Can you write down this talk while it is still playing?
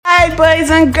Hi, boys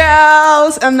and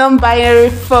girls, and non-binary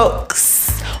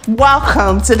folks.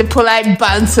 Welcome to the Polite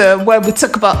Banter, where we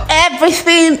talk about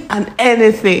everything and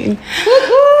anything.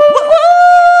 Woo-hoo!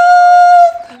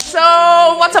 So,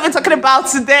 what are we talking about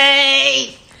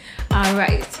today? All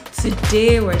right,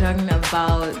 today we're talking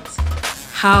about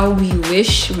how we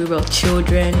wish we were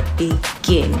children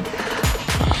again.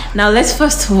 Now, let's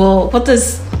first of all,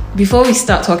 before we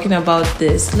start talking about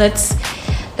this, let's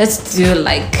do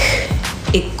like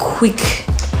a quick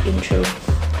intro.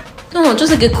 No,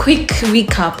 just like a quick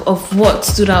recap of what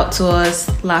stood out to us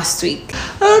last week.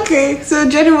 Okay, so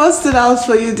Jenny, what stood out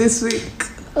for you this week?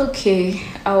 Okay,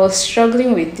 I was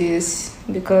struggling with this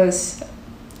because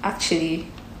actually,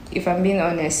 if I'm being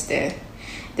honest,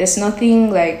 there's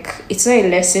nothing like, it's not a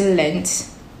lesson learned.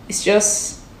 It's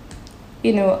just,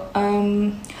 how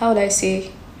would I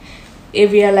say, a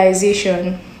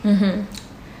realization. Mm-hmm.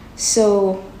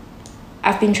 So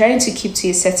I've been trying to keep to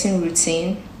a certain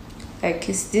routine. Like,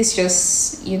 is this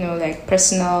just, like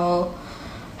personal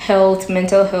health,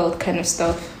 mental health kind of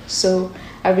stuff? So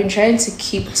I've been trying to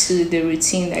keep to the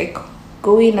routine, like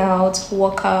going out,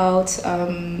 work out,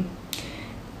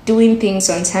 doing things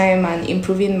on time and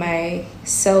improving my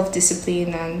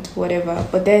self-discipline and whatever.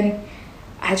 But then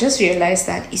I just realized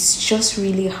that it's just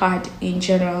really hard in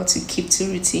general to keep to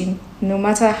routine, no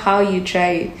matter how you try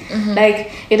it. Mm-hmm.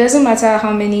 Like, it doesn't matter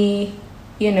how many,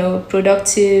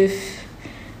 productive,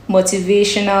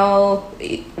 motivational,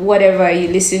 whatever you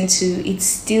listen to, it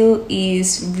still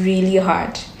is really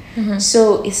hard. Mm-hmm.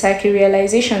 So it's like a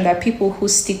realization that people who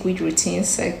stick with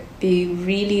routines, like, they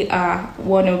really are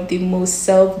one of the most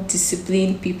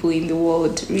self-disciplined people in the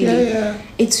world. Really, Yeah.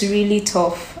 It's really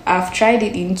tough. I've tried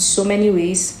it in so many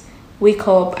ways. Wake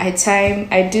up, I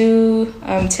do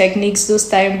techniques, those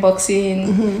time boxing,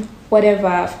 Mm-hmm. whatever.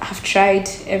 I've tried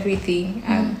everything,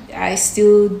 and I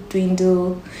still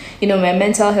dwindle. My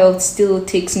mental health still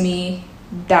takes me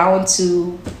down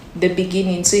to the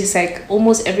beginning. So it's like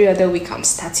almost every other week I'm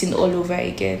starting all over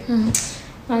again.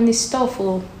 Mm-hmm. And it's tough.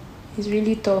 It's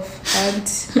really tough. And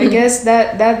I guess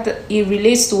that it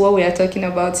relates to what we are talking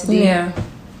about today. Yeah.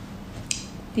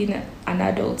 Being an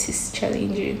adult is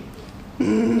challenging. Yeah,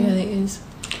 it is.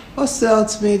 What stood out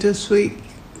to me this week?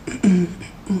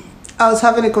 I was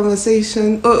having a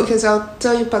conversation. Oh, okay, so I'll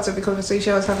tell you part of the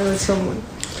conversation I was having with someone.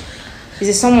 Is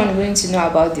there someone going to know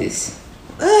about this?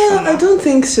 I don't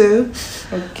think so.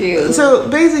 Okay. So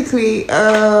basically,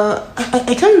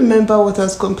 I can't remember what I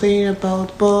was complaining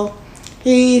about, but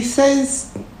he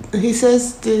says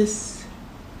this.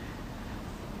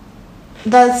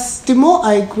 That's the more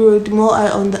I grow, the more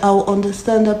I'll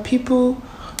understand that people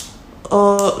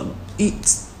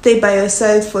stay by your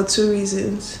side for two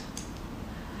reasons.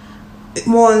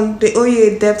 One, they owe you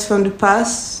a debt from the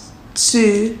past.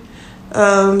 Two,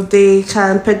 they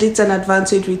can predict an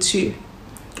advantage with you.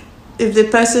 If the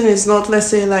person is not, let's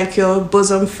say, like your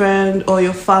bosom friend or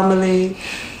your family,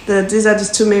 these are the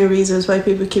two main reasons why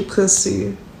people keep close to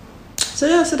you. So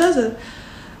that's it.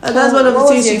 And that's one of the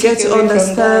things you get to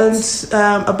understand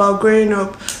about growing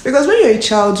up. Because when you're a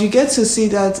child, you get to see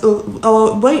that,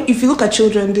 if you look at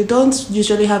children, they don't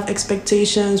usually have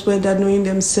expectations where they're knowing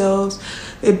themselves.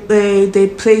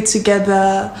 They play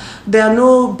together. There are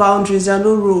no boundaries, there are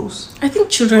no rules. I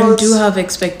think children do have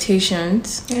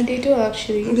expectations. Yeah, they do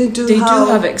actually. They do They do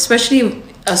have, especially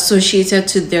associated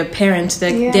to their parents.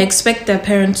 They expect their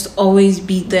parents to always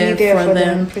be there for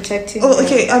them. Protecting Oh, them.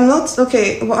 okay. I'm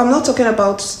not talking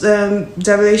about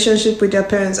the relationship with their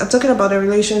parents. I'm talking about the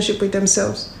relationship with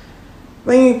themselves.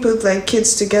 When you put like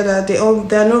kids together, there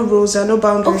are no rules, there are no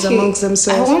boundaries amongst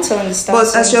themselves. I want to understand.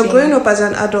 But as you're growing up as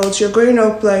an adult, you're growing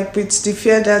up like with the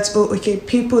fear that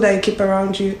people that you keep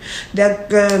around you, that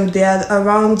they are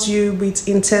around you with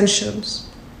intentions.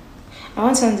 I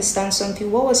want to understand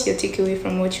something. What was your takeaway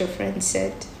from what your friend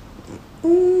said?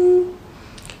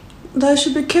 That I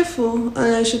should be careful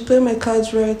and I should play my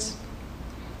cards right.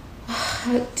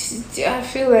 I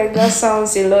feel like that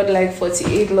sounds a lot like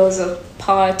 48 laws of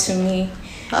power to me.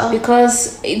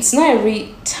 Because it's not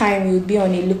every time you'd be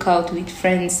on a lookout with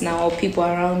friends now or people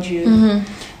around you.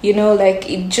 Mm-hmm. Like,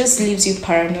 it just leaves you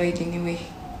paranoid in a way.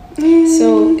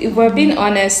 So if we're being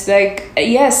honest, like,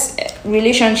 yes,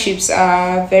 relationships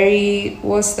are very,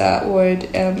 what's that word?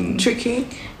 Tricky.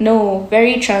 No,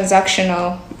 very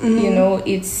transactional.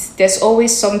 There's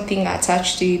always something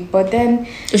attached to it, but then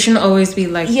It shouldn't always be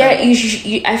like that.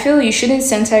 Yeah, I feel you shouldn't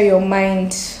center your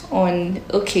mind on,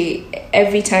 okay,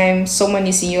 every time someone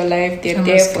is in your life, they're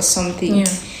there for something. Yeah.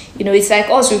 It's like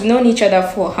us, we've known each other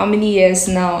for how many years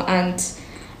now, and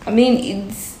I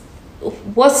mean,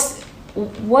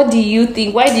 what do you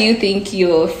think? Why do you think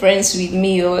you're friends with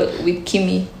me or with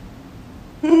Kimmy?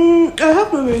 I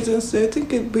have no reasons to. I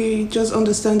think we just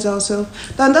understand ourselves.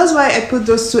 And that's why I put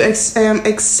those two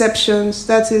exceptions.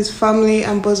 That is family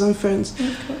and bosom friends.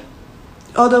 Okay.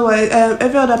 Otherwise,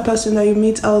 every other person that you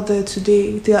meet out there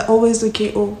today, they are always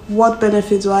looking, oh, what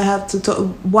benefit do I have to talk?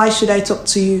 Why should I talk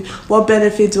to you? What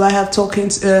benefit do I have talking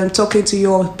to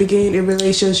you or beginning a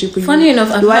relationship with Funny you?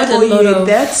 enough, I've do I heard owe a lot you a of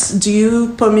debt? Do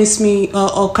you promise me,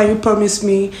 or can you promise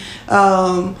me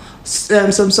some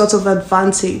sort of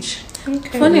advantage?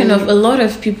 Okay. Funny enough, a lot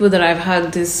of people that I've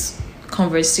had this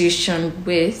conversation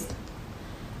with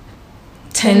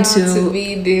tend to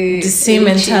be the same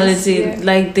riches, mentality. yeah.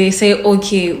 Like they say,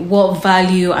 okay, what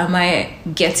value am I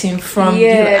getting from you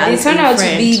Yeah, they as turn a out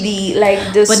friend? to be the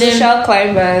But then- social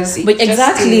climbers. But just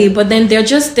exactly, to- but then they're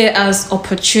just there as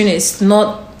opportunists,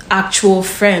 not actual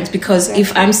friends. Because if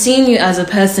Exactly. I'm seeing you as a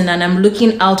person and I'm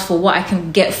looking out for what I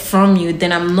can get from you,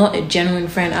 then I'm not a genuine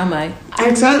friend, am I? I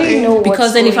Exactly. really know Because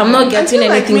what's then if going I'm on. not getting I feel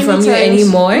like anything many from you times,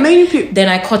 anymore, many people. then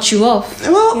I cut you off.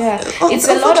 Well, Yeah, it's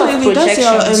a lot of unfortunately, that's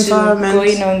your projection too environment.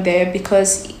 going on there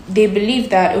because they believe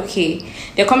that okay,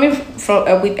 they're coming from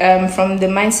from the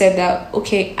mindset that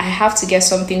okay, I have to get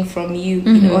something from you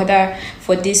in order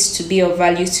for this to be of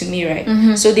value to me,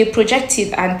 right? So they project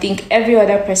it and think every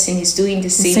other person is doing the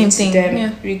same, same to thing, them,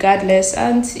 yeah. regardless,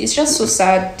 and it's just so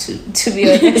sad to be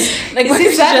honest. Like, It's why don't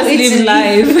you that way just to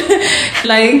live life?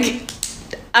 Like,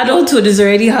 adulthood is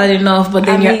already hard enough, but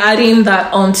then I you're mean- adding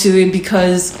that onto it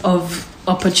because of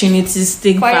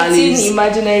opportunistic Fighting values.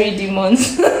 imaginary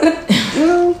demons.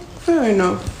 Well, fair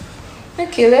enough.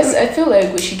 Okay, I feel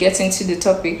like we should get into the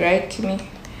topic, right, Kimi?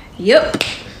 Yep.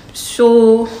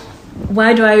 So,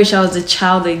 why do I wish I was a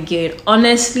child again?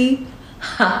 Honestly,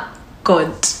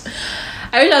 God.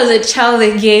 I wish I was a child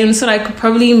again so that I could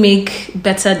probably make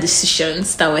better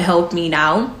decisions that will help me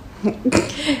now.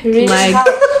 Really? Like-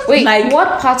 Wait, like-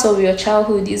 what part of your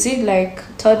childhood? Is it like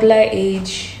toddler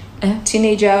age,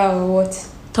 teenager, or what?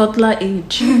 Toddler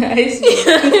age. I see.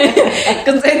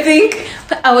 Because I think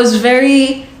I was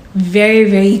very, very,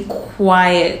 very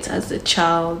quiet as a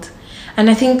child. And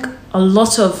I think a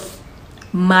lot of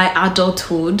my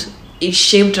adulthood is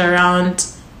shaped around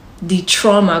the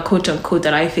trauma, quote unquote,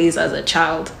 that I faced as a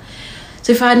child.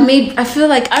 So if I had made, I feel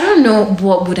like, I don't know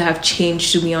what would have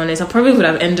changed, to be honest. I probably would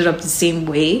have ended up the same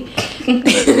way.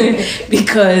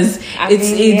 Because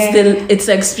it's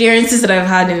the experiences that I've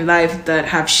had in life that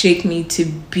have shaped me to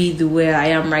be the way I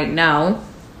am right now.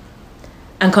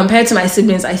 And compared to my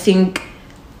siblings, I think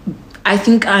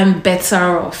I'm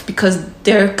better off because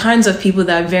there are kinds of people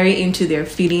that are very into their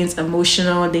feelings,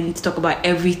 emotional, they need to talk about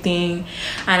everything,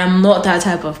 and I'm not that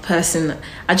type of person.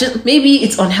 Maybe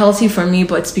it's unhealthy for me,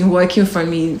 but it's been working for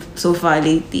me so far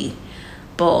lately.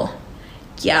 But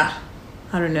yeah,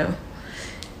 I don't know.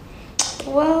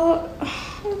 Well,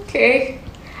 okay.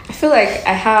 I feel like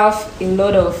I have a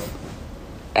lot of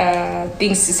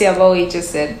things to say about what you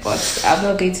just said, but I'm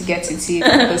not going to get into it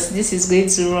because this is going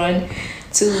to run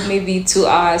to maybe 2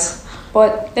 hours.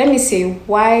 But let me say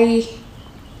why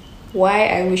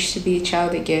I wish to be a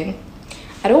child again.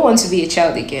 I don't want to be a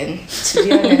child again, to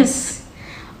be honest.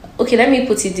 Okay, let me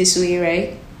put it this way,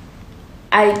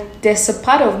 right? There's a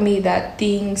part of me that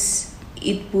thinks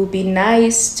it would be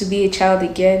nice to be a child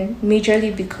again,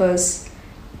 majorly because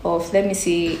of, let me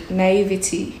say,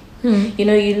 naivety. You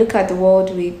know, you look at the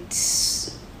world with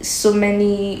so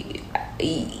many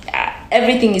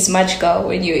everything is magical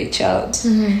when you're a child.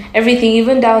 Everything,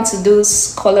 even down to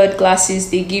those colored glasses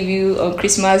they give you on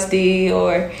Christmas Day,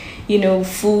 or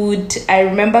food. I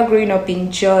remember growing up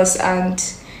in Jos, and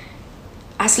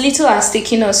as little as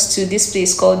taking us to this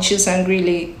place called Juice and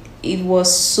Grille, it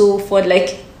was so fun.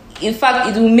 Like, in fact,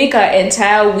 it will make our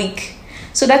entire week.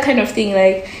 So that kind of thing,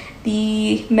 like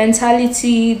the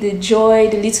mentality, the joy,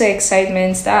 the little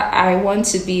excitement, that I want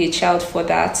to be a child for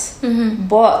that.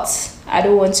 But I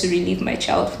don't want to relive my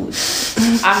childhood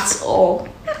at all.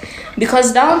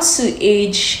 Because down to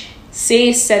age,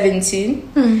 say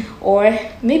 17 or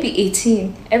maybe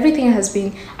 18, everything has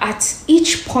been, at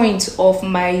each point of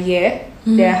my year,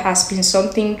 there has been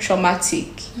something traumatic.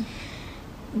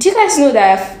 Do you guys know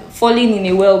that I've fallen in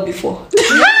a well before?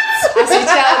 As a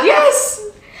child, yes.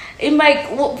 In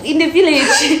the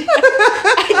village,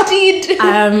 I did.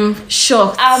 I'm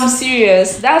shocked. I'm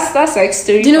serious. That's like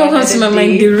story. Do you know for what comes to my another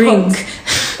mind? day. The ring.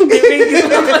 But- The ring is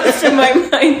what comes to my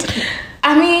mind.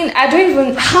 I mean, I don't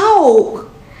even. How?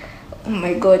 Oh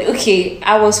my god. Okay,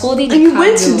 I was holding. And a you candle.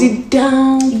 went to the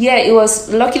down. Yeah, it was.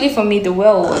 Luckily for me, the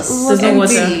well was There's no empty.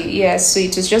 water. Yes, so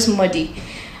it was just muddy.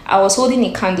 I was holding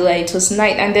a candle and it was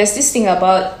night, and there's this thing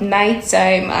about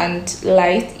nighttime and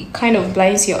light, it kind of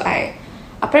blinds your eye.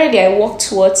 apparently I walked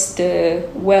towards the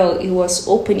well. It was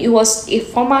open. It was a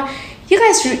former. You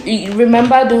guys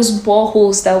remember those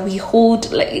boreholes that we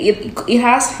hold? Like it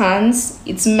has hands.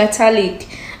 It's metallic,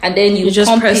 and then you just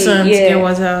pump press it. on to get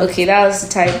water. Okay, that was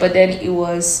the type. But then it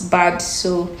was bad,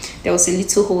 so there was a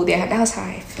little hole there. That was how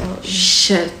I felt.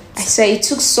 Shit. I said it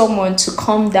took someone to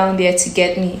come down there to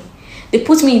get me. They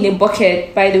put me in a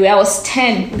bucket. By the way, I was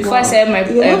 10 before I started my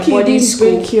boarding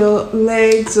school. Break your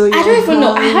legs or your I don't even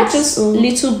know. I had hands just or-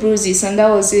 little bruises, and that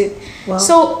was it. Wow.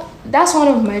 So that's one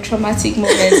of my traumatic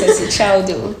moments as a child,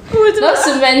 though. Not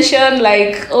to mention,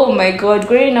 like, oh my god,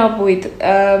 growing up with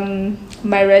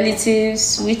my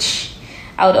relatives, which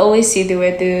I would always say they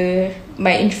were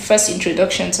my first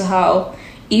introduction to how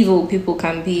evil people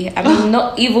can be. I mean,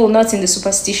 not evil, not in the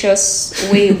superstitious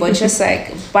way, but just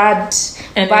like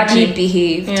badly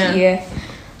behaved. Yeah.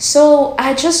 So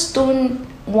I just don't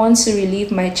want to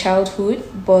relive my childhood,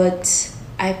 but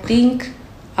I think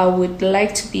I would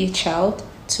like to be a child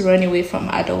to run away from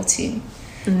adulting.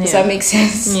 Does that make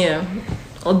sense? Yeah.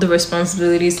 All the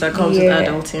responsibilities that comes with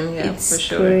adulting. Yeah, it's for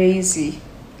sure. crazy.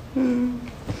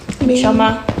 Me-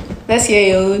 Shama, let's hear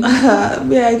your own.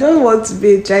 Yeah, I don't want to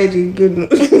be a child again.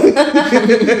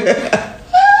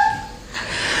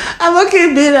 I'm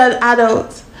okay being an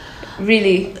adult.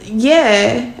 Really?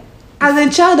 Yeah. As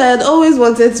a child, I had always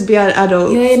wanted to be an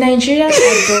adult. You're a Nigerian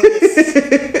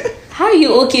adult. How are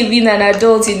you okay being an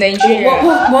adult in Nigeria?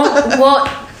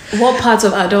 What part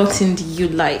of adulting do you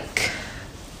like?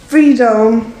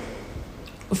 Freedom.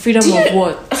 Freedom of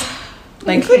what?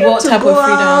 Like Freedom what to type go of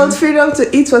freedom? out, freedom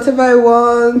to eat whatever I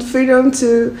want, freedom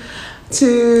to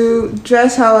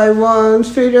dress how I want,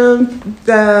 freedom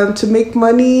to make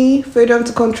money, freedom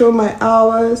to control my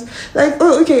hours. Like,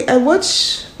 oh, okay, I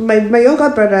watch my younger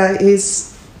brother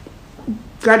is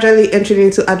gradually entering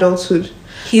into adulthood.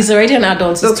 He's already an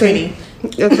adult. He's Okay.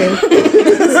 20. Okay. 2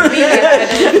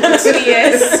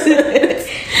 years.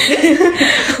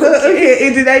 Okay,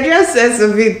 in the Nigerian sense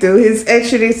of it though, he's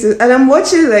actually, and I'm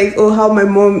watching like, oh, how my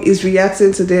mom is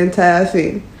reacting to the entire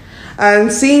thing.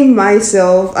 And seeing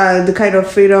myself and the kind of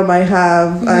freedom I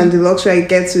have and the luxury I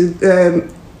get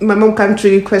to, my mom can't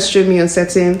really question me on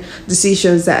certain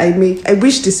decisions that I make. I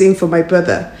wish the same for my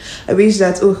brother. I wish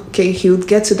that, okay, he would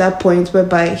get to that point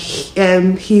whereby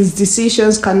his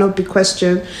decisions cannot be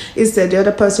questioned. Instead, the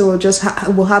other person will just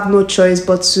will have no choice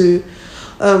but to,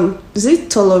 is it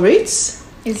tolerate?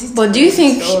 But do you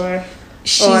think or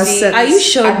she's? accept. Are you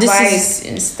sure this advice is?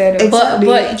 instead of Exactly.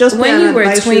 But Just be when an you were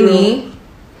advisory 20,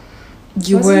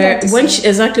 you Wasn't were that the when same?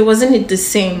 exactly wasn't it the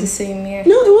same? the same year?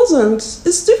 No, it wasn't.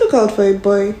 It's difficult for a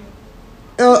boy.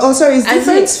 Sorry, it's I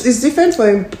different. think- It's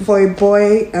different for a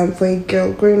boy and for a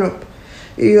girl growing up.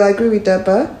 You agree with that,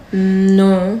 Ba?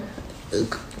 No.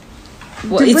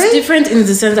 Well, The it's way- different in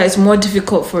the sense that it's more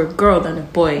difficult for a girl than a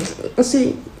boy.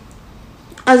 See,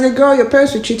 as a girl, your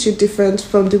parents will treat you different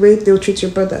from the way they'll treat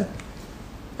your brother.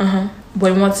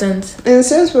 But in what sense? In a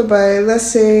sense whereby, let's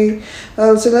say,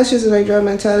 so let's use the Nigerian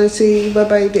mentality,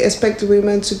 whereby they expect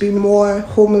women to be more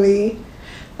homely,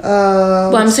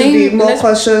 I'm to saying be more let's-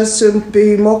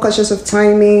 cautious of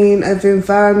timing, of the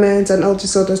environment, and all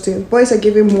these other things. Boys are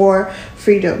given more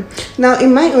freedom. Now,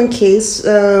 in my own case,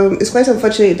 it's quite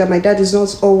unfortunate that my dad is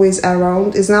not always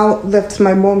around. It's now left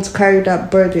my mom to carry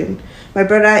that burden. My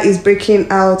brother is breaking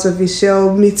out of his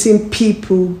shell, meeting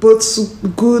people,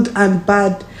 both good and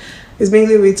bad. It's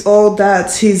mainly with all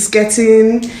that he's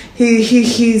getting.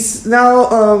 He's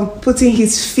now putting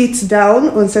his feet down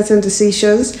on certain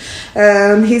decisions.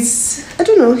 He's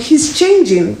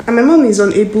changing, and my mom is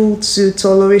unable to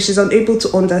tolerate. She's unable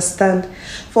to understand.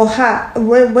 For her,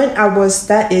 when I was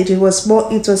that age, it was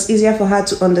easier for her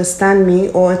to understand me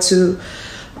or to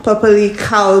properly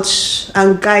couch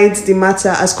and guide the matter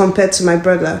as compared to my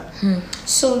brother.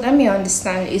 So let me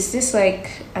understand. Is this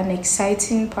like an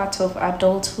exciting part of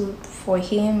adulthood for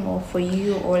him or for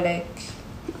you, or like?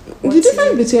 The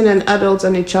difference between an adult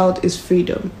and a child is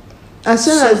freedom. As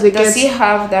soon as they does get, he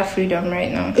have that freedom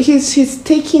right now? he's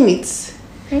taking it.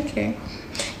 Okay.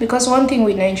 Because one thing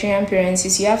with Nigerian parents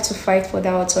is you have to fight for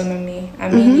that autonomy. I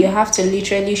mean, you have to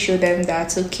literally show them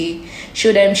that, okay,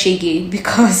 show them shege,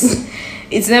 because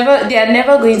they are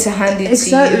never going to hand it to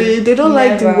Exactly, you. they don't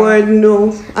like the Never. word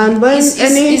no. And when Is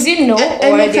it no,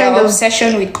 or their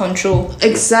obsession with control?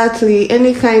 exactly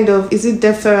any kind of, is it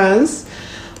deference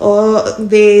or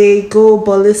they go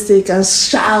ballistic and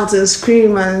shout and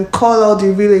scream and call all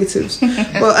the relatives.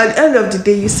 But at the end of the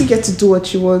day, you still get to do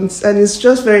what you want, and it's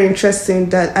just very interesting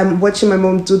that I'm watching my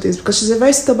mom do this because she's a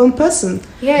very stubborn person.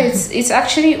 Yeah, it's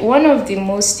actually one of the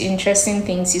most interesting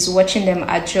things is watching them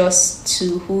adjust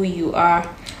to who you are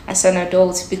as an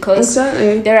adult, because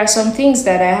Exactly. there are some things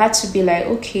that I had to be like,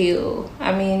 okay,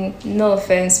 I mean, no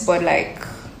offense, but like,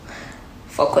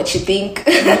 fuck what you think.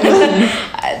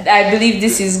 I believe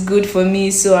this is good for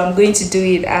me, so I'm going to do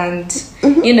it. And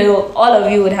you know, all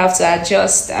of you would have to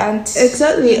adjust, and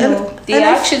Exactly. you know, they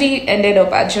actually ended up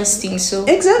adjusting. So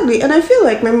Exactly, and I feel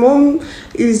like my mom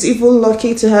is even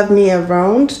lucky to have me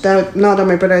around. That now that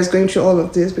my brother is going through all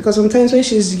of this, because sometimes when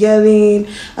she's yelling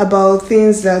about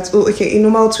things that a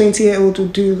normal 20-year-old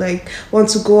would do, like want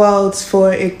to go out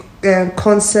for a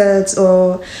concert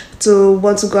or to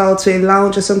want to go out to a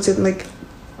lounge or something, like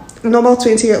normal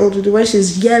 20-year-old would do, when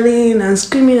she's yelling and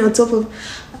screaming on top of.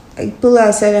 I pull her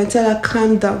aside and tell her,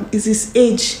 calm down. It's his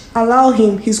age. Allow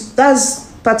him. That's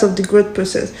part of the growth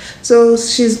process. So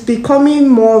she's becoming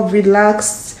more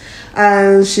relaxed,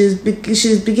 and she's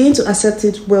beginning to accept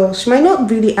it well. She might not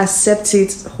really accept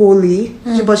it wholly,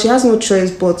 but she has no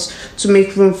choice but to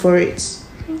make room for it.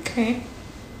 okay.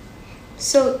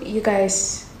 So you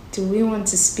guys, do we want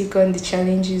to speak on the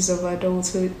challenges of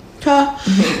adulthood?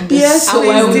 Yes, Our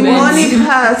please. The women. money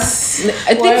part.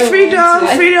 I think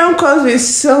Freedom comes with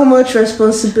so much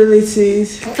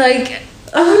responsibilities. like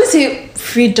I wouldn't say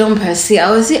freedom per se.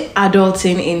 I would say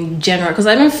adulting in general, because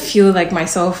I don't feel like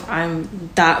myself I'm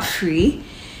that free.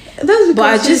 That's But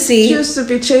I because just you see- used to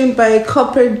be trained by a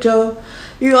corporate job.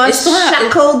 You are It's not-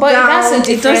 shackled but down. that's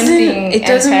a different thing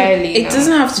entirely, It no?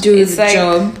 doesn't have to do with It's the like-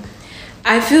 job.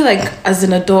 I feel like as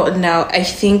an adult now, I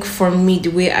think for me, the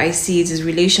way I see it is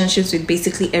relationships with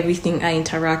basically everything I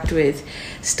interact with,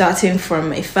 starting from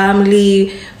my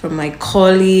family, from my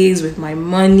colleagues, with my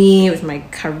money, with my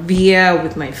career,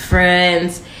 with my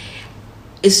friends.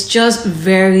 It's just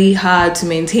very hard to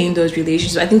maintain those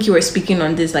relationships. I think you were speaking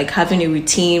on this, like having a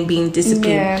routine, being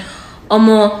disciplined.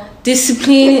 Yeah.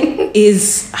 Discipline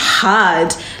is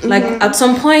hard. Like at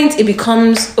some point it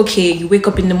becomes okay, you wake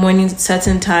up in the morning at a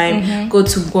certain time, go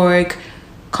to work,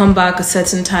 come back a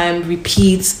certain time,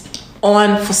 repeat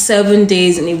on for 7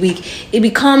 days in a week. It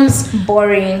becomes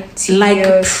Boring, like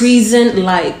tedious. prison,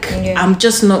 like Yeah. I'm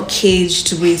just not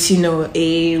caged with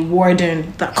a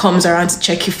warden that comes around to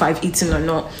check if I've eaten or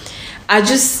not.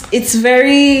 It's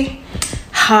very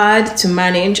hard to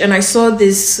manage. And I saw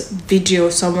this video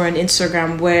somewhere on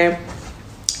Instagram where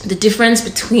the difference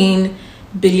between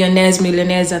billionaires,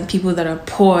 millionaires, and people that are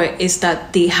poor is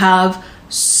that they have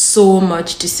so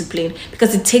much discipline,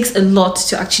 because it takes a lot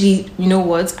to actually, you know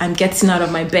what, I'm getting out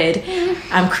of my bed,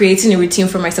 I'm creating a routine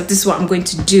for myself, this is what I'm going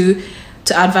to do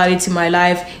to add value to my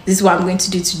life, this is what I'm going to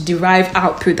do to derive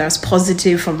output that's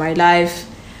positive from my life.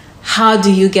 How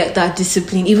do you get that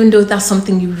discipline, even though that's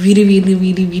something you really, really,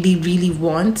 really, really, really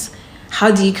want?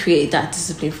 How do you create that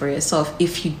discipline for yourself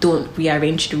if you don't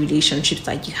rearrange the relationships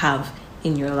that you have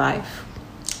in your life?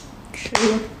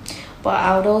 True. But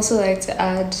I would also like to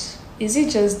add, is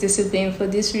it just discipline for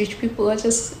these rich people or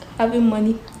just having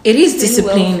money? It is Being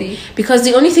discipline, wealthy. because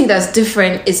the only thing that's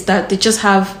different is that they just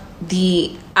have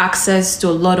the access to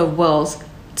a lot of wealth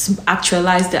to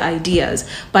actualize the ideas.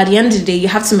 But at the end of the day, you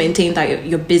have to maintain that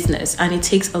your business, and it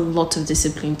takes a lot of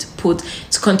discipline to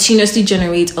continuously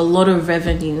generate a lot of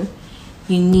revenue.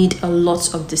 You need a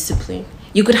lot of discipline.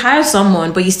 You could hire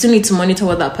someone, but you still need to monitor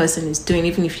what that person is doing,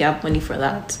 even if you have money for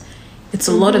that. It's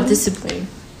a lot of discipline.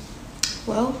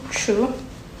 Well, true.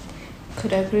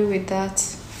 Could agree with that.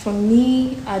 For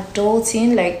me,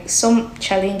 adulting, like some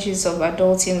challenges of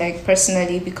adulting, like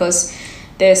personally, because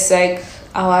there's like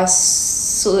our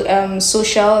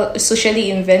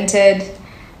socially invented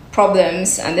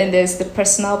problems, and then there's the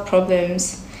personal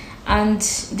problems. And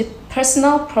the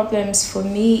personal problems for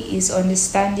me is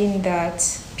understanding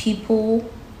that people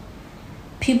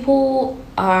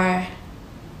are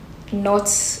not,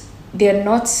 they're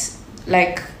not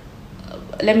like,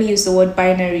 let me use the word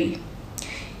binary.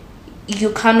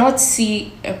 You cannot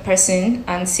see a person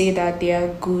and say that they are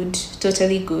good,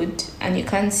 totally good, and you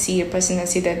can't see a person and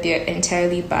say that they're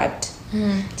entirely bad.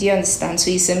 Do you understand?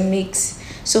 So it's a mix.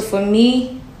 So for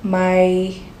me,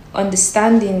 my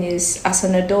understanding is, as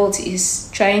an adult, is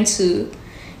trying to,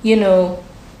 I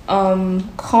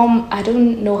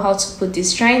don't know how to put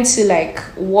this, trying to like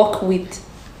work with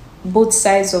both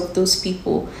sides of those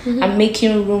people and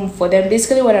making room for them.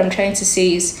 Basically what I'm trying to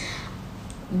say is,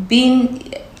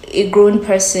 being a grown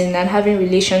person and having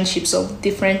relationships of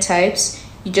different types,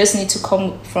 you just need to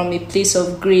come from a place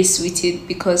of grace with it,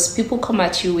 because people come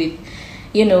at you with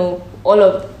all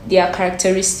of their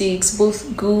characteristics,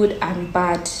 both good and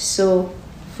bad. So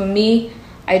for me,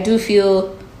 I do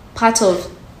feel part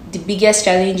of the biggest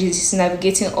challenge is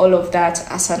navigating all of that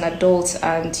as an adult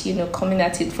and, coming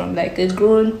at it from like a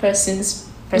grown person's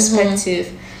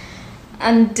perspective.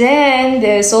 And then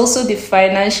there's also the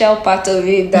financial part of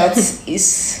it that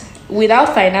is,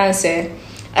 without finance,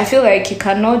 I feel like you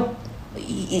cannot,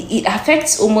 it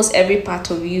affects almost every part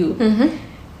of you.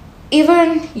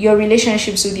 Even your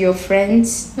relationships with your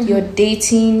friends, your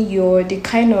dating, the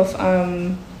kind of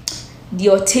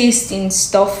your taste in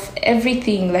stuff,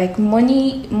 everything. Like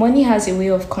money has a way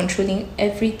of controlling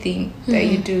everything that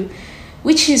you do,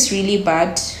 which is really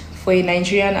bad for a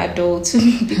Nigerian adult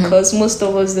because most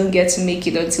of us don't get to make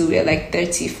it until we're like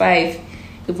 35,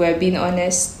 if we're being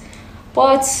honest.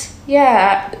 But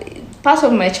yeah, part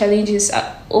of my challenge is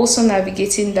also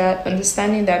navigating that,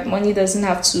 understanding that money doesn't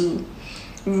have to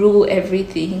rule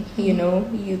everything.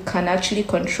 You can actually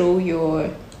control your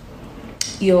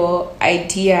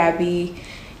idea,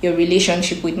 your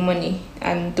relationship with money,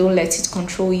 and don't let it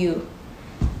control you.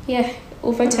 Yeah,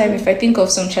 over time, if I think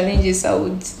of some challenges, I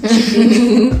would chip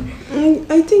in.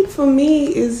 I think for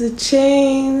me is the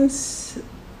chains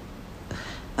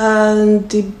and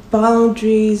the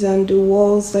boundaries and the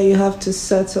walls that you have to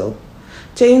settle.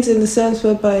 Chains in the sense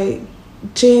whereby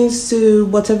chains to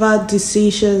whatever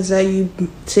decisions that you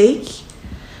take.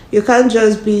 You can't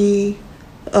just be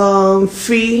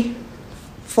free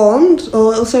formed,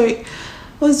 or sorry,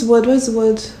 what's the word?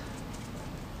 What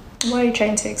are you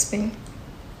trying to explain?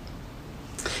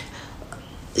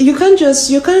 You can't just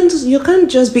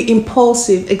be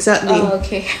impulsive. Exactly. Oh,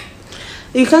 okay.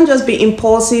 You can't just be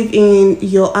impulsive in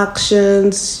your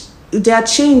actions. There are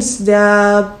chains, there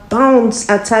are bounds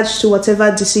attached to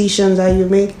whatever decision that you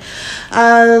make.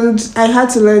 And I had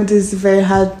to learn this very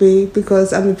hard way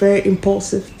because I'm a very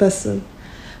impulsive person.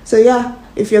 So yeah,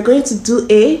 if you're going to do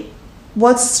A,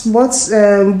 what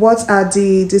are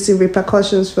the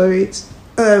repercussions for it?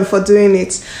 For doing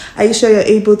it? Are you sure you're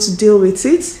able to deal with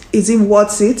it? Is it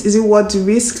worth it? Is it worth the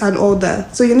risk and all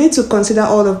that? So you need to consider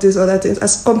all of these other things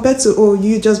as compared to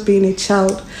you just being a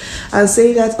child and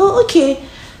saying that, okay,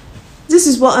 this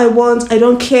is what I want. I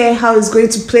don't care how it's going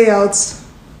to play out.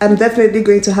 I'm definitely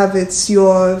going to have it.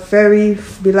 You're very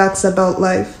relaxed about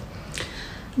life.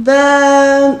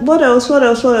 Then what else? I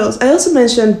also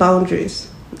mentioned boundaries.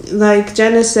 Like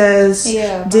Jenna says,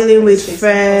 dealing with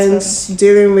friends,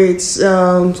 dealing with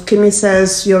Kimi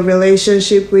says your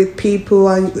relationship with people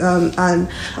and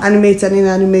animate and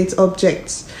inanimate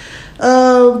objects.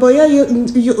 But yeah,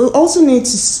 you also need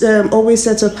to always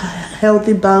set up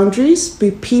healthy boundaries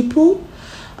with people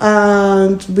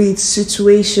and with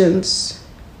situations.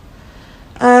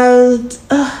 And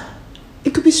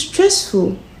it could be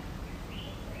stressful.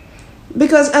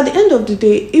 Because at the end of the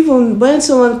day, even when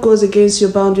someone goes against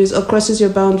your boundaries or crosses your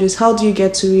boundaries, how do you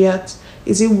get to react?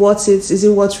 Is it worth it? Is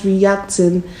it worth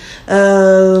reacting?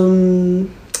 On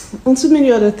so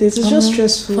many other things. It's just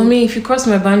stressful. For me, if you cross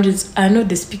my boundaries, I know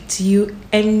they speak to you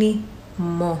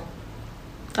anymore.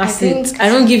 That's it. I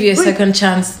don't give you a second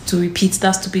chance to repeat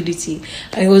that stupidity.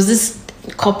 It was this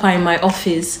copper in my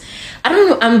office. I don't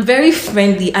know, I'm very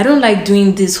friendly. I don't like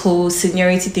doing this whole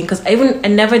seniority thing because I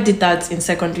never did that in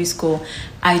secondary school.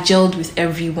 I gelled with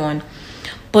everyone.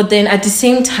 But then at the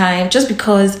same time, just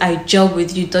because I gel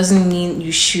with you doesn't mean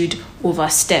you should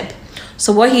overstep.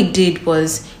 So what he did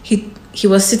was he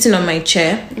was sitting on my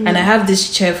chair and I have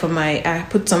this chair I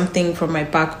put something from my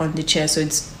back on the chair. So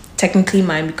it's technically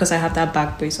mine because I have that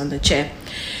back brace on the chair.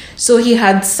 So he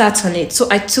had sat on it. So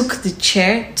I took the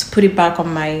chair to put it back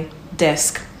on my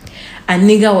desk. And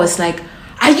nigga was like,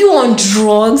 "Are you on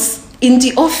drugs in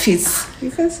the office?"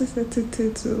 You guys are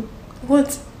sensitive too.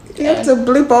 What? You have to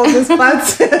blip all this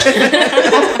parts. I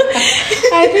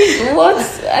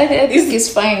think it's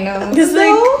fine now. It's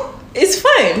like, it's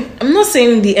fine. I'm not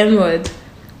saying the N-word.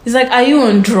 He's like, "Are you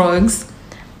on drugs?"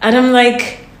 And I'm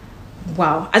like,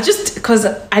 wow. Because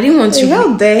I didn't want to.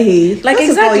 How dare he? Like, first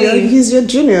exactly. Of all, he's your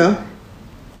junior.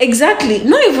 Exactly.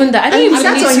 Not even that. I didn't even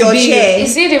sat need on to your be. chair.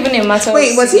 Is it even a matter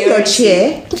Wait, of was it your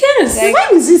chair? Yes. Like, why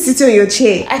was he sitting on your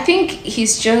chair? I think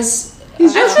he's just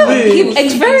Rude.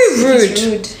 It's very rude. He's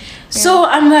rude. So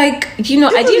I'm like, I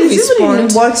didn't Even respond. in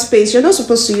workspace, you're not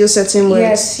supposed to use certain words.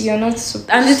 Yes, you're not supposed.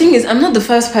 And the thing is, I'm not the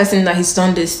first person that he's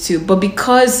done this to, but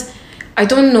because I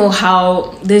don't know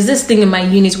how, there's this thing in my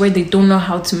unit where they don't know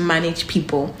how to manage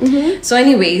people. Mm-hmm. So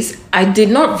anyways, I did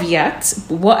not react.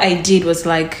 But what I did was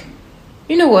like,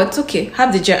 you know what? Okay,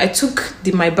 have the chair. I took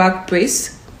my back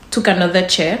brace, took another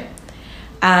chair,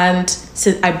 And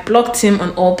so I blocked him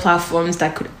on all platforms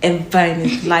that could ever in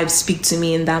his life speak to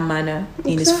me in that manner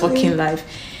in his fucking life.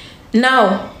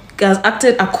 Now, he has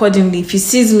acted accordingly. If he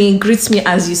sees me, greets me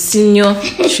as your senior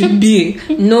should be.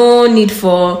 No need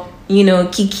for,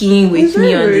 kicking with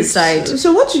me on the side.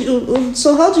 So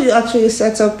how do you actually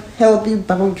set up healthy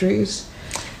boundaries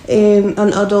in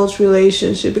an adult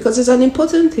relationship? Because it's an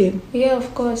important thing. Yeah,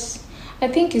 of course. I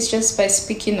think it's just by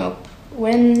speaking up.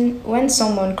 When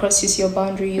someone crosses your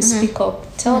boundary, you speak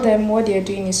up. Tell them what they're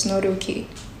doing is not okay.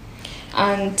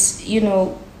 And,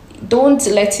 don't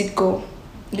let it go.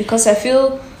 Because I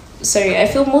feel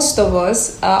most of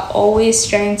us are always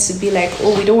trying to be like,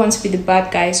 oh, we don't want to be the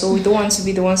bad guys, or we don't want to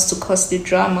be the ones to cause the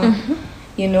drama.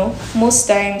 Most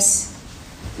times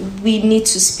we need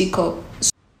to speak up.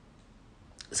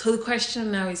 So the question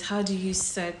now is, how do you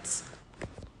set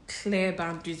clear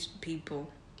boundaries with people?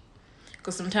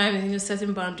 Because sometimes,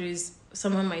 setting boundaries,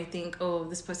 someone might think, oh,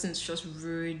 this person is just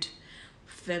rude,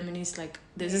 feminist. Like,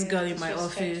 there's this girl in my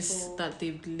office that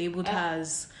they've labeled her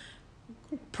as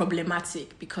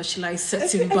problematic because she likes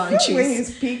setting boundaries. When you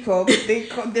speak up, they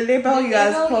label you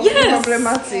as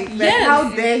problematic. Like,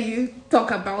 how dare you talk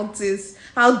about this?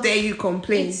 How dare you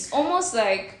complain? It's almost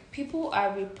like people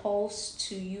are repulsed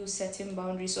to you setting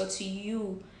boundaries, or to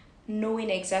you knowing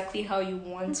exactly how you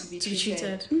want to be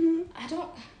treated. I don't...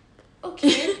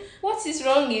 Okay, what is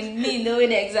wrong in me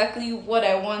knowing exactly what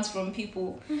I want from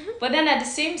people? But then at the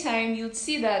same time, you'd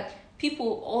see that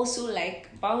people also like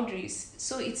boundaries.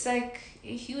 So it's like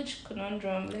a huge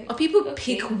conundrum. Like, or people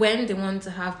pick when they want to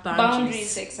have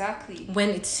boundaries. Exactly. When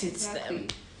it suits them.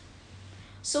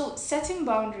 So setting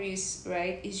boundaries,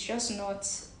 right, is just not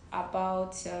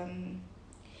about, saying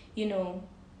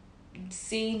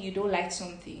you don't like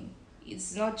something.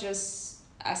 It's not just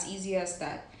as easy as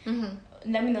that.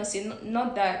 Let me not say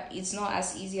not that it's not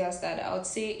as easy as that. I would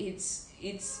say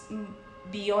it's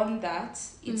beyond that.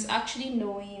 It's actually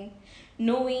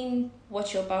knowing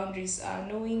what your boundaries are,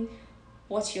 knowing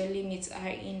what your limits are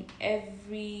in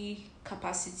every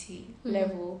capacity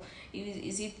level.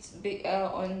 Is it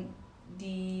on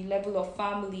the level of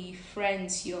family,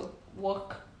 friends, your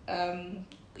work,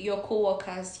 your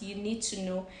co-workers? You need to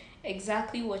know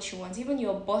exactly what you want. Even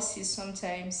your bosses,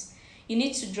 sometimes you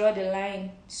need to draw the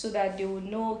line so that they will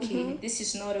know, okay, this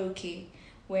is not okay.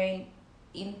 When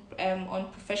on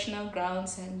professional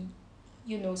grounds, and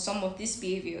some of this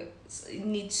behavior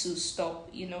needs to stop.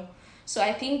 So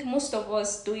I think most of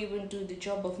us don't even do the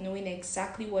job of knowing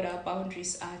exactly what our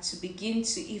boundaries are to begin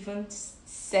to even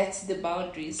set the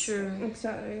boundaries. True,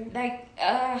 exactly. Like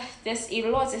there's a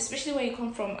lot, especially when you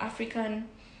come from African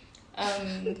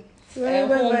homes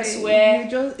where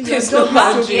please the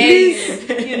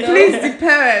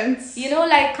parents,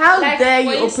 how dare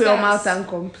you open your mouth and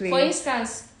complain. For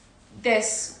instance,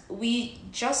 we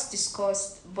just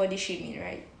discussed body shaming,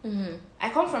 right? I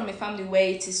come from a family where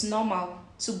it is normal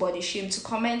to body shame, to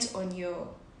comment on your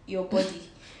body,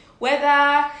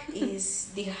 whether it's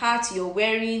the hat you're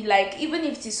wearing, like even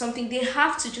if it is something, they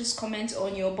have to just comment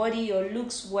on your body, your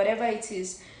looks, whatever it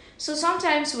is. So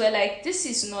sometimes we're like, this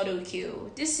is not okay.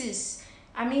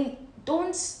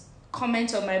 Don't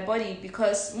comment on my body,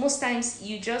 because most times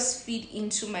you just feed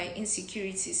into my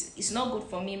insecurities. It's not good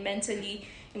for me mentally,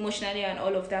 emotionally, and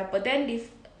all of that. But then they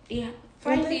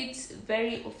find it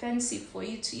very offensive for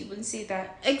you to even say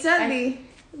that. Exactly.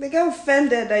 They get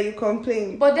offended that you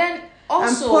complain. But then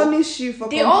also, and punish you for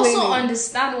complaining. They also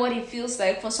understand what it feels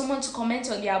like for someone to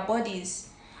comment on their bodies.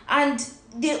 And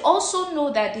they also know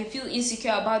that they feel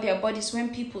insecure about their bodies when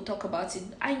people talk about it.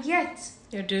 And yet,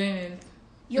 you're doing it.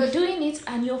 You're doing it,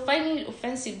 and you're finding it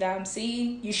offensive that I'm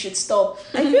saying you should stop.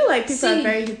 I feel like people are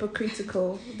very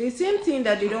hypocritical. The same thing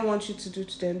that they don't want you to do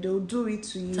to them, they'll do it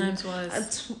to you. Times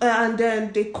was. And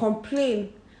then they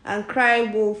complain and cry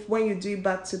wolf when you do it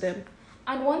back to them.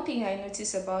 And one thing I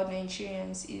notice about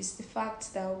Nigerians is the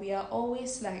fact that we are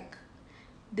always like,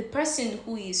 the person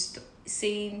who is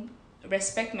saying,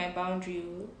 respect my boundary,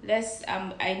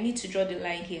 I need to draw the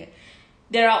line here.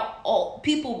 There are all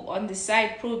people on the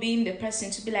side probing the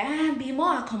person to be like, be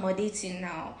more accommodating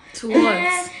now. To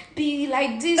what? Be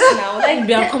like this now. Like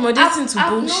be accommodating to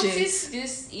bullshit. I've noticed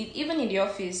this even in the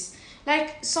office.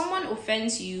 Like, someone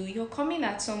offends you, you're coming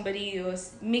at somebody, you're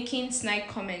making snide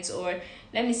comments, or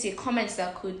let me say comments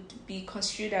that could be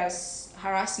construed as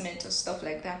harassment or stuff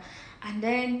like that. And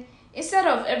then instead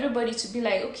of everybody to be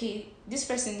like, okay, this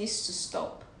person needs to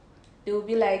stop, they will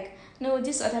be like, no,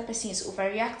 this other person is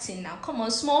overreacting now. Come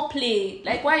on, small play.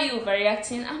 Like, why are you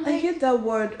overreacting? I hate that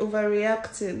word,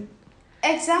 overreacting.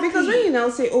 Exactly. Because when you now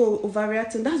say, oh,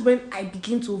 overreacting, that's when I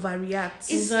begin to overreact.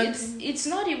 It's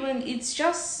not even, it's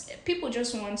just, people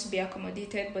just want to be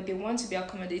accommodated, but they want to be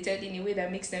accommodated in a way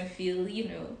that makes them feel,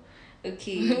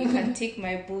 okay, you can take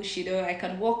my bullshit, or I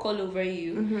can walk all over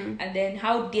you. And then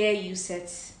how dare you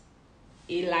set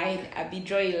a line,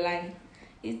 draw a line.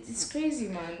 It's crazy,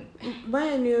 man. When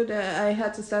I knew that I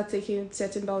had to start taking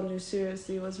setting boundaries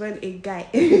seriously was when a guy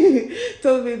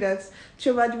told me that,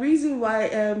 Chioma, the reason why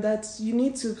that you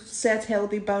need to set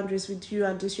healthy boundaries with you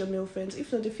and just your male friends,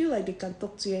 if not they feel like they can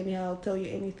talk to you anyhow, tell you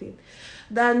anything,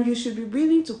 then you should be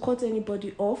willing to cut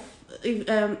anybody off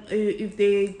if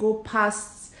they go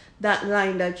past that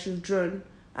line that you've drawn.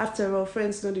 After all,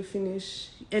 friends don't finish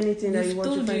anything that you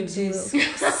want to find this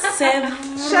several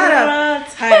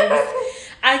times.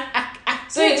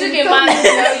 So you took a man to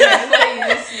tell you before you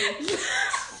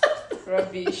listen.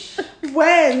 Rubbish.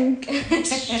 When?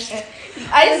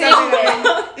 I say when.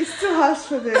 It's too harsh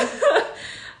for them.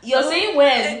 You're saying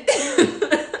when?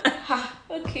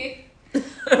 Okay.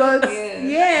 But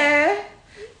yeah.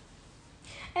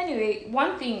 Anyway,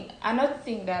 another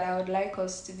thing that I would like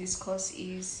us to discuss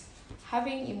is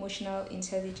having emotional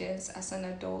intelligence as an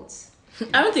adult.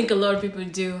 I don't think a lot of people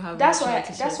do have. That's why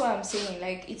I'm saying,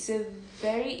 like, it's a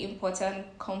very important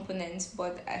component,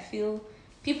 but I feel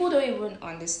people don't even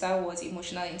understand what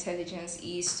emotional intelligence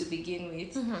is to begin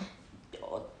with.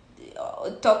 Or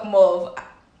talk more of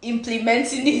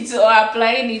implementing it or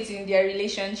applying it in their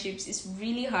relationships. It's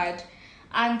really hard.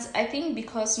 And I think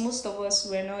because most of us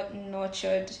were not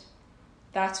nurtured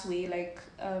that way, like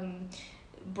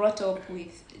brought up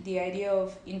with the idea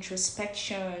of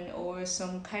introspection or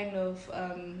some kind of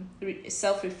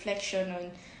self-reflection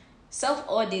on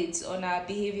self-audits on our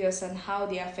behaviors and how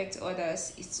they affect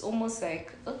others. It's almost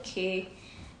like, okay,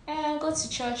 go to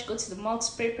church, go to the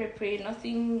mosque, pray,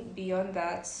 nothing beyond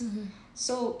that.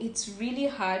 So it's really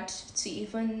hard to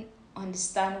even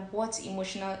understand what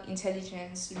emotional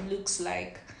intelligence looks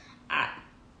like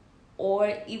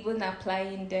or even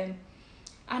applying them.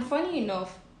 And funny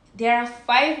enough, there are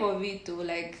 5 of it though,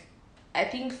 like I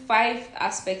think 5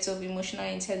 aspects of emotional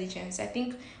intelligence. I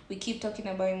think we keep talking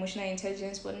about emotional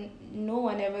intelligence, but no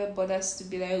one ever bothers to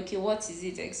be like, okay, what is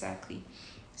it exactly?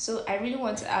 So I really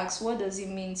want to ask, what does it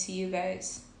mean to you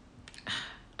guys?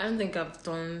 I don't think I've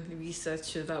done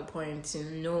research to that point to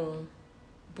know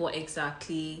what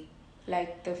exactly,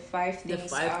 like, the 5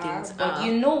 things things but are.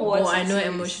 You know what I know is.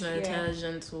 emotional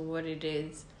intelligence or what it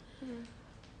is.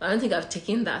 I don't think I've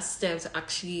taken that step to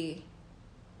actually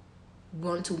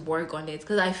want to work on it,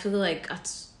 because I feel like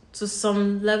to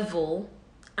some level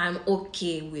I'm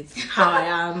okay with how I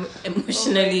am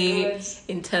emotionally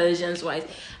intelligence wise.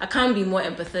 I can't be more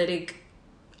empathetic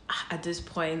at this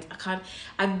point.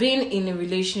 I've been in a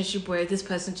relationship where this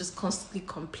person just constantly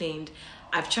complained.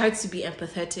 I've tried to be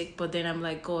empathetic, but then I'm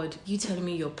like, God, you telling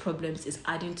me your problems is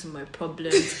adding to my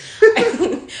problems.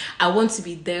 I want to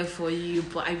be there for you,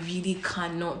 but I really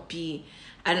cannot be.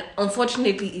 And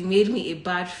unfortunately, it made me a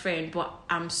bad friend, but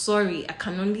I'm sorry. I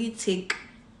can only take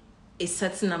a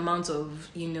certain amount of,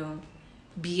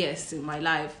 BS in my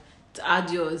life. To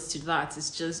add yours to that,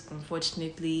 it's just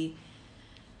unfortunately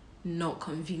not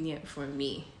convenient for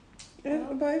me. Yeah,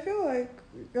 but I feel like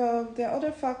there are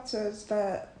other factors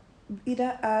that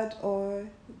either add or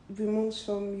removes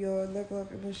from your level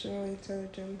of emotional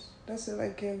intelligence. That's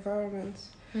like your environment.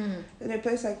 In a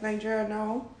place like Nigeria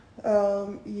now,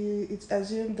 it's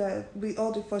assumed that with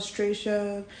all the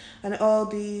frustration and all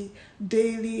the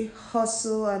daily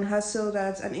hustle and hassle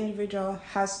that an individual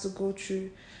has to go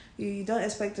through, you don't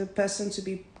expect the person to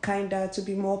be kinder, to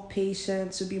be more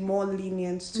patient, to be more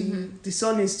lenient to you. The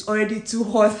sun is already too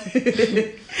hot.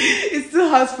 It's too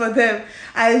hot for them.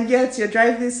 And yet you're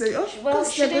driving saying,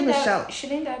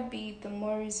 shouldn't that be the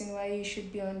more reason why you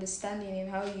should be understanding in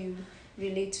how you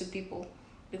relate to people?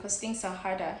 Because things are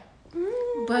harder.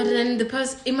 But then the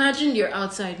person, imagine you're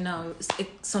outside now,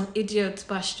 some idiot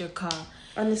bashed your car.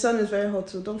 And the sun is very hot,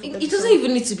 so don't forget. It doesn't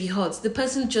even need to be hot. The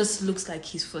person just looks like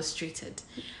he's frustrated.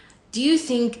 Do you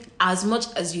think as much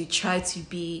as you try to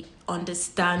be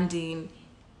understanding,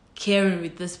 caring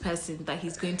with this person, that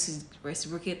he's going to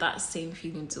reciprocate that same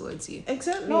feeling towards you?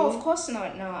 Exactly. No, of course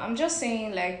not. No, I'm just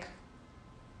saying, like,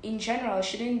 in general,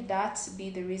 shouldn't that be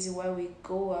the reason why we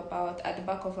go about at the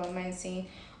back of our mind saying,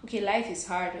 okay, life is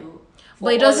hard.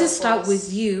 But it doesn't start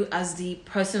with you as the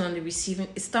person on the receiving.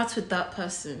 It starts with that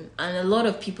person. And a lot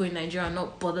of people in Nigeria are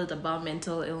not bothered about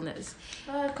mental illness.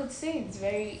 I could say it's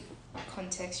very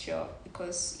contextual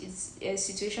because it's a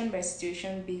situation by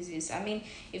situation basis. I mean,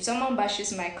 if someone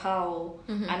bashes my car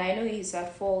and I know he's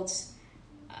at fault,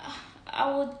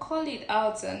 I would call it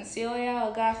out and say, oh yeah,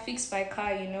 I gotta fix my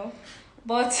car,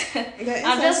 But There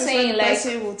are I'm just instances saying, when the like,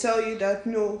 person will tell you that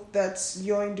no, that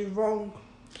you're in the wrong.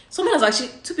 Someone has actually,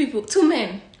 two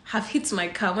men have hit my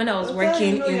car when I was Okay,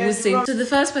 working you know in you're Wuse. wrong. So the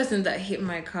first person that hit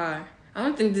my car, I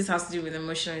don't think this has to do with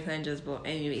emotional intelligence, but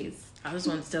anyways, I just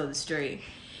want to tell the story.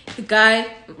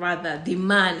 The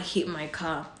man hit my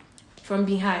car from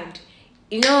behind.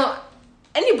 You know,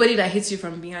 anybody that hits you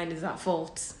from behind is at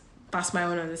fault. That's my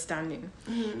own understanding.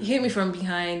 He hit me from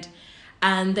behind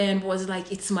and then was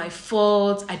like, it's my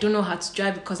fault. I don't know how to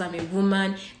drive because I'm a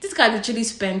woman. This guy literally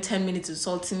spent 10 minutes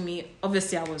insulting me.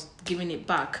 Obviously, I was giving it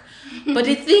back. But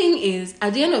the thing is,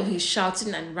 at the end of his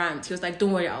shouting and rant, he was like,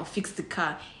 don't worry, I'll fix the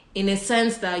car. In a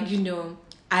sense that,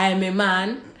 I am a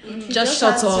man. Just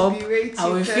shut up. I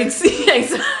will fix it.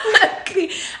 Exactly.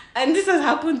 And this has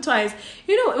happened twice.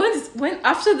 When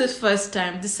after the first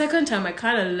time, the second time I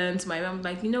kind of learned I'm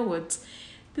like, you know what?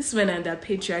 This men and their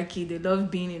patriarchy, they love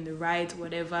being in the right,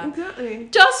 whatever. Exactly.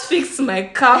 Just fix my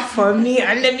car for me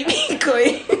and let me be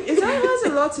going. It has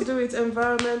a lot to do with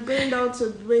environment, going down to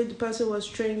the way the person was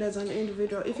trained as an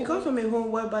individual. If you come from a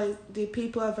home whereby the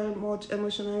people are very much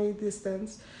emotionally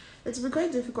distant, it's been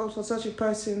quite difficult for such a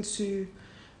person to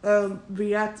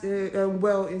react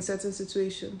well in certain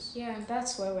situations. yeah,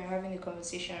 that's why we're having the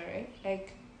conversation, right?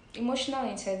 Like, emotional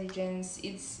intelligence,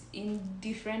 it's in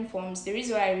different forms. The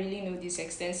reason why I really know this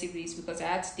extensively is because I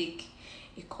had to take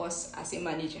a course as a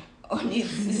manager on it.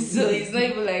 So it's not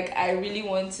even like I really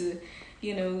want to,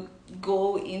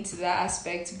 go into that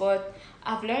aspect. But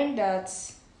I've learned that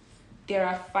there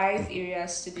are 5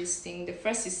 areas to this thing. The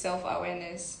first is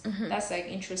self-awareness. That's like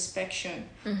introspection,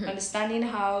 understanding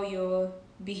how your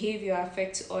behavior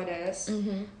affects others,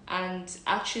 and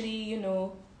actually,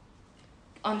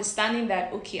 understanding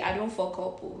that, okay, I don't fuck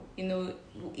up, in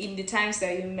the times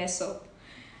that you mess up.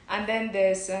 And then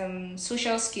there's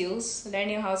social skills,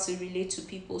 learning how to relate to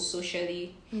people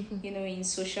socially, in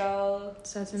social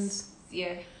Settings.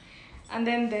 yeah. And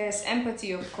then there's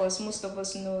empathy, of course. Most of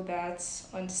us know that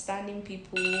understanding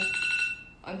people,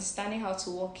 understanding how to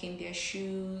walk in their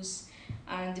shoes,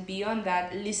 and beyond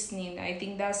that, listening. I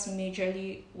think that's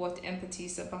majorly what empathy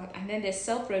is about. And then there's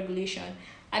self-regulation.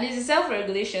 And it's the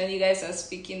self-regulation you guys are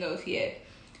speaking of here.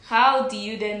 How do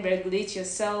you then regulate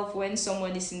yourself when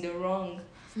someone is in the wrong?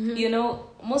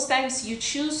 Most times you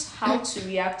choose how to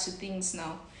react to things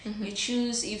now. You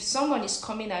choose, if someone is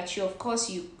coming at you, of course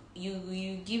you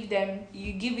give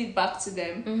it back to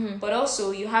them, but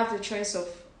also you have the choice of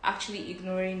actually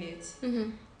ignoring it.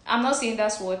 I'm not saying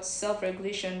that's what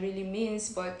self-regulation really means,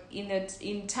 but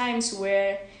in times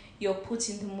where you're put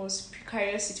in the most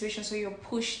precarious situations, where you're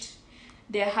pushed,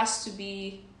 there has to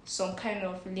be some kind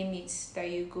of limits that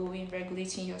you go in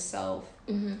regulating yourself.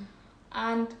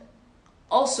 And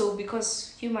also,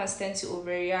 because humans tend to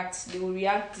overreact, they will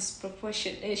react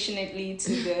disproportionately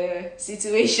to the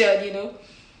situation.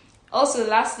 Also,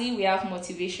 lastly, we have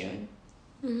motivation.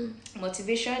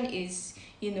 Motivation is,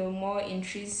 more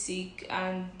intrinsic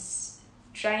and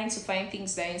trying to find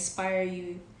things that inspire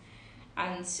you,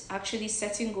 and actually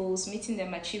setting goals, meeting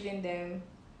them, achieving them,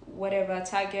 whatever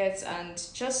targets, and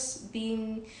just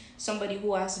being somebody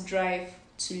who has drive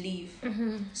to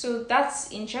live. So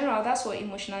that's, in general, that's what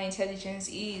emotional intelligence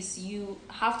is. You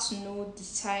have to know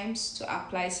the times to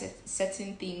apply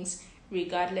certain things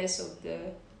regardless of the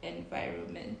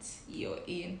environment you're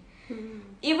in.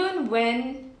 Even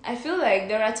when I feel like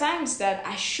there are times that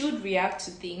I should react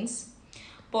to things,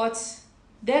 but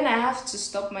then I have to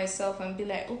stop myself and be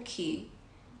like, okay,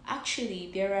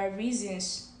 actually there are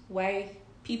reasons why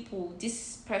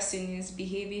this person is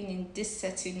behaving in this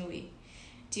certain way.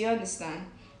 Do you understand?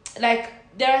 Like,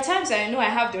 there are times I know I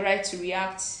have the right to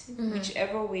react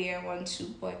whichever way I want to,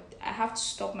 but I have to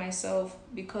stop myself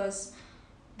because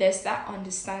there's that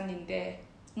understanding there.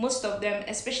 Most of them,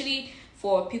 especially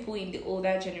for people in the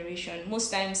older generation,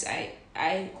 most times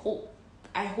I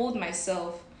hold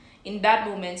myself in that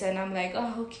moment, and I'm like,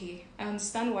 oh, okay, I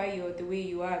understand why you're the way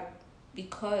you are,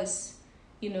 because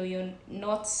you're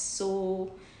not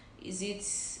so, is it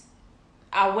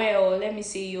aware, or let me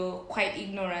say you're quite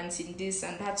ignorant in this,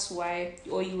 and that's why,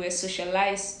 or you were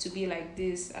socialized to be like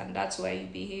this, and that's why you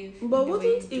behave. But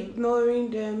wouldn't ignoring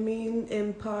them mean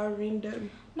empowering them?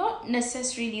 Not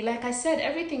necessarily. Like I said,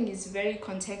 everything is very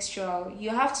contextual.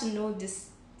 You have to know this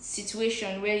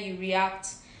situation where you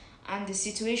react and the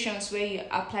situations where you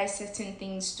apply certain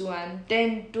things to, and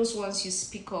then those ones you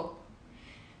speak up.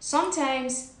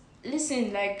 Sometimes,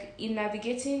 listen, like in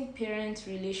navigating parents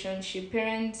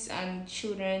and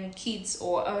children, kids,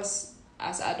 or us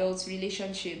as adults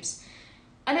relationships,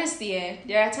 honestly,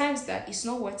 there are times that it's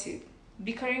not worth it.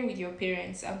 Bickering with your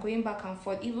parents and going back and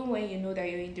forth, even when you know that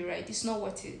you're in the right, it's not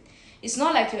worth it. it's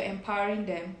not like you're empowering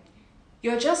them.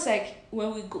 You're just like,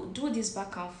 when we go do this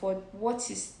back and forth,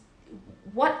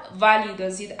 what value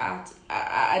does it add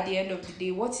at the end of the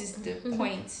day? What is the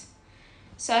point?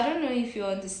 So I don't know if you're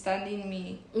understanding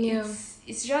me. Yeah.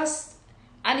 It's just,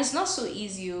 and it's not so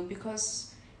easy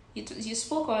because you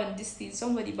spoke on this thing,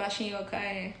 somebody bashing your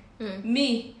car.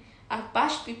 Me, I've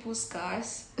bashed people's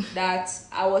cars that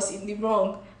I was in the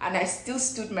wrong, and I still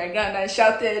stood my ground and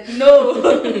shouted, "No,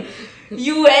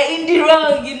 you were in the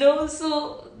wrong," you know.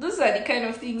 So those are the kind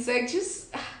of things, like,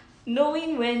 just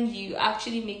knowing when you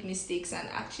actually make mistakes and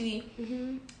actually,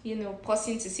 you know,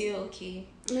 pausing to say, okay.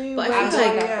 But I feel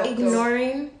like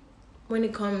ignoring when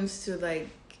it comes to, like,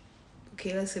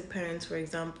 okay, let's say parents, for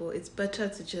example, it's better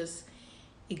to just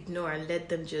ignore and let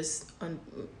them just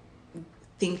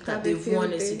think that they've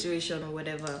won a situation or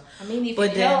whatever. I mean, if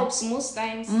it helps, most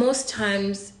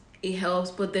times it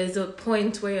helps, but there's a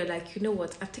point where you're like, you know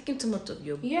what, I've taken too much of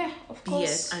your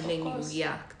BS, and then you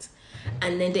react,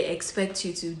 and then they expect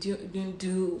you to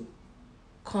do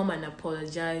come and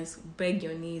apologize, beg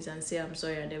your knees and say, I'm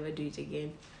sorry, I'll never do it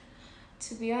again.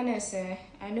 To be honest,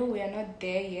 I know we are not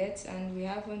there yet, and we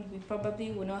probably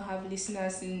will not have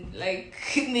listeners in like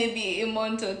maybe a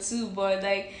month or two, but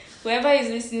like whoever is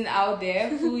listening out there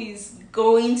who is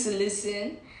going to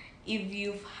listen, if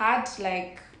you've had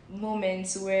like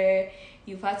moments where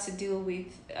you've had to deal with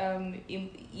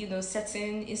you know,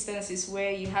 certain instances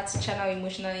where you had to channel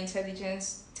emotional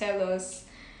intelligence, tell us,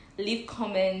 leave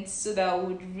comments so that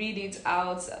we would read it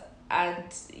out and,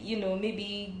 you know,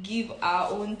 maybe give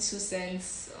our own 2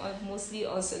 cents, mostly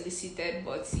unsolicited,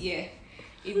 but yeah,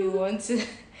 if you want to,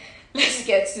 let's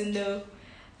get to know.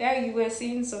 Yeah, you were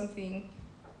saying something.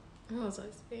 What was I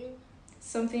saying?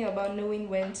 Something about knowing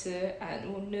when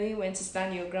to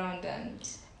stand your ground, and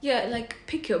yeah, like,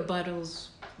 pick your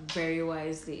battles very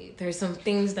wisely. There's some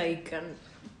things that you can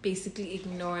basically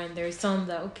ignore, and there's some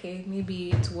that, okay,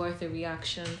 maybe it's worth a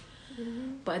reaction.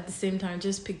 But at the same time,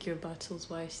 just pick your battles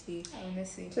wisely.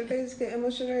 Honestly. So basically,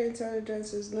 emotional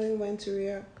intelligence is knowing when to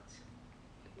react.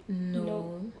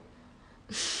 No.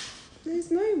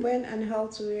 There's knowing when and how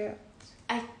to react.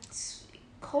 I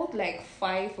called like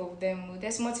 5 of them.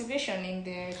 There's motivation in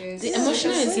there. There's the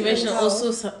emotional motivation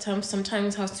also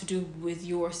sometimes has to do with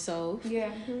yourself. Yeah.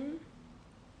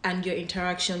 And your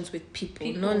interactions with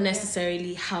people, not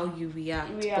necessarily how you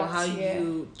react, but how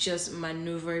you just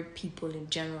maneuver people in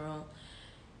general.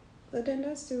 But then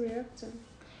that's still reacting.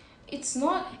 It's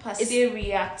not per se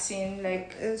reacting,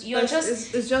 like it's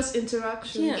just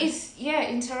interaction. Yeah. It's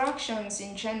interactions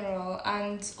in general,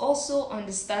 and also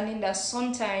understanding that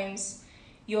sometimes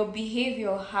your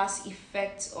behavior has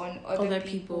effects on other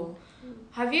people.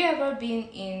 Have you ever been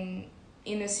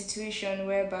in a situation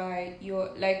whereby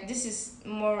you're like, this is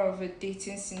more of a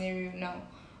dating scenario now,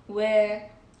 where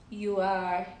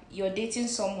you're dating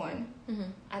someone,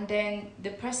 and then the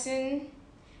person,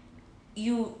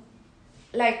 you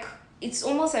like, it's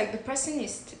almost like the person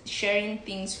is sharing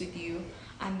things with you,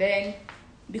 and then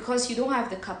because you don't have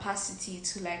the capacity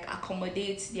to like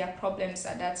accommodate their problems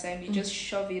at that time, you just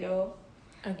shove it all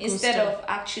instead of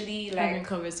actually like having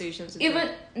conversations with even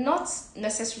them. Not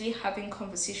necessarily having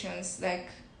conversations, like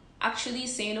actually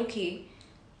saying, okay,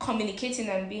 communicating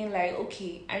and being like,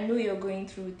 okay, I know you're going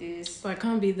through this, but I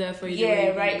can't be there for you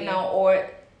right now, or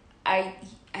I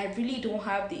really don't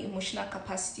have the emotional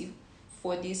capacity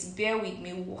for this, bear with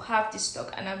me, we'll have this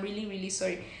talk, and I'm really, really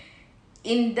sorry.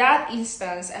 In that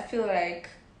instance, I feel like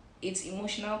it's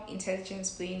emotional intelligence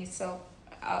playing itself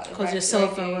out, because you're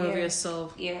self-aware of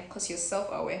yourself. Yeah, because you're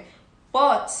self-aware.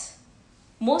 But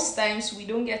most times we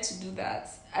don't get to do that.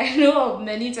 I know of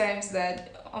many times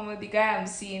that the guy I'm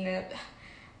seeing,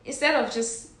 instead of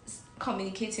just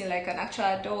communicating like an actual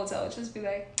adult, I'll just be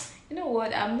like, you know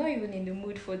what, I'm not even in the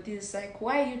mood for this. Like,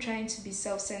 why are you trying to be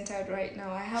self-centered right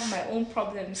now? I have my own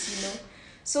problems, you know.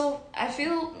 So I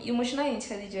feel emotional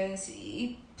intelligence,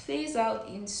 it plays out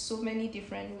in so many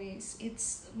different ways.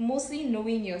 It's mostly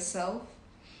knowing yourself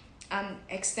and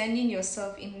extending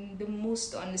yourself in the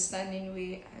most understanding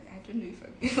way. I don't know if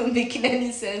I'm even making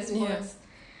any sense, but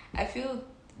I feel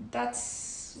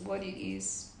that's what it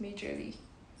is majorly.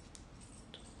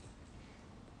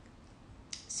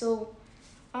 So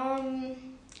I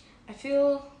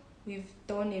feel we've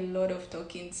done a lot of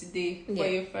talking today for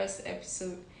your first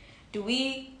episode. Do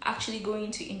we actually go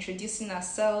into introducing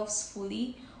ourselves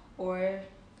fully, or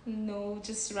no,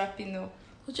 just wrapping up?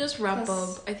 We'll just wrap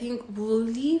up. I think we'll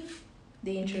leave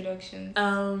the introduction.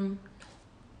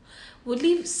 We'll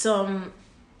leave some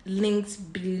links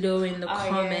below in the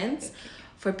comments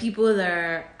for people that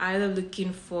are either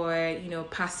looking for,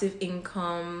 passive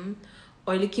income,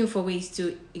 or looking for ways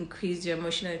to increase your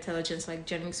emotional intelligence, like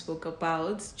Jenny spoke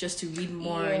about, just to read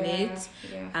more on it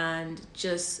and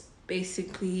just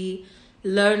basically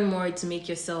learn more to make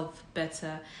yourself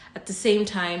better. At the same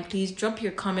time, please drop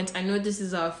your comments. I know this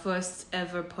is our first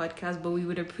ever podcast, but we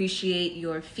would appreciate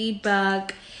your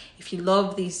feedback. If you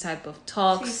love these type of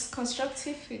talks,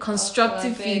 please,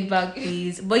 constructive feedback,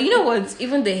 please. But you know what?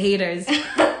 Even the haters,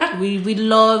 we would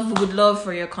love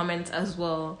for your comments as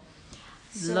well.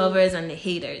 So, lovers and the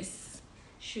haters.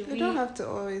 You don't have to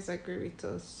always agree with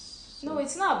us. So. No,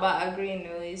 it's not about agreeing.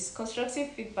 No, it's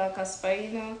constructive feedback. As per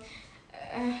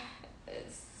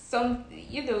some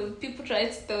people try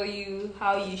to tell you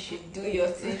how you should do your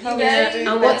thing,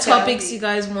 and what topics you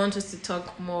guys want us to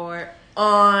talk more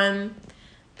on.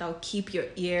 That'll keep your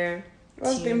ear.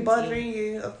 What's been bothering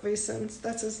you of recent?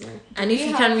 That is nice. And if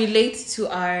you can relate to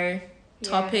our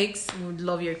topics, we would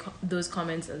love those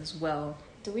comments as well.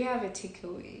 Do we have a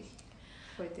takeaway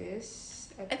for this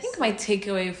episode? I think my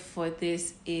takeaway for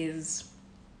this is,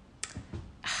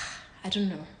 I don't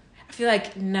know. I feel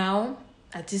like now,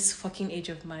 at this fucking age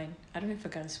of mine, I don't know if I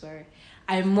can swear,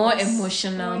 I'm more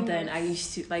emotional than I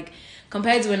used to. Like,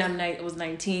 compared to when I was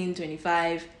 19,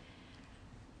 25,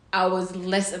 I was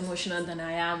less emotional than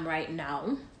I am right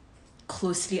now.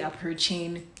 Closely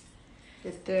approaching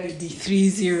the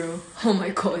 30. Oh my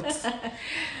God.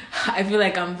 I feel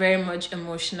like I'm very much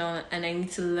emotional and I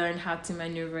need to learn how to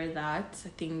maneuver that. I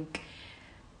think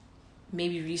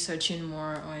maybe researching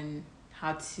more on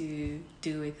how to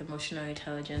deal with emotional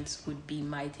intelligence would be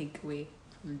my takeaway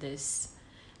from this.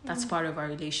 That's part of our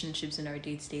relationships in our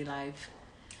day-to-day life.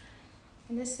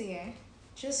 Honestly,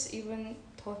 just even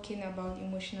talking about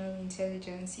emotional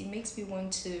intelligence, it makes me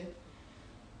want to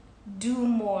do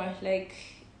more, like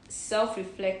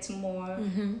self-reflect more,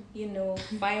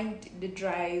 find the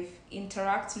drive,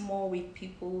 interact more with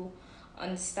people,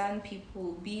 understand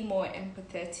people, be more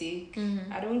empathetic.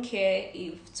 I don't care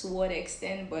if to what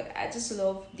extent, but I just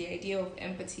love the idea of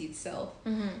empathy itself.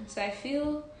 So I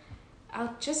feel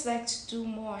I'd just like to do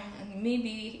more, and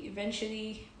maybe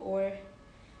eventually, or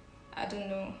I don't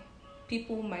know,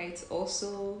 people might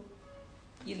also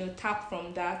tap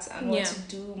from that and want to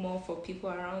do more for people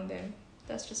around them.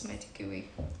 That's just my takeaway.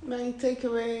 My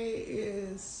takeaway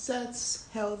is set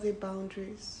healthy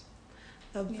boundaries.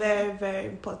 Are very, very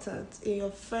important in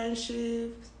your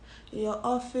friendships, in your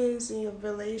office, in your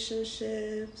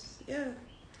relationships. Yeah.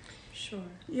 Sure.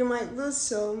 You might lose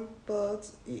some, but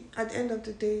at the end of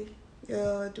the day,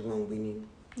 you're the one winning.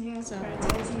 Yeah,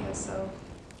 prioritizing yourself.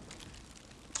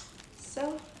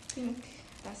 So, I think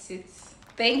that's it.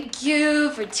 Thank you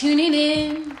for tuning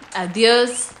in.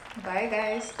 Adios. Bye,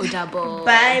 guys. Odabo.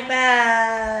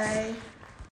 Bye-bye.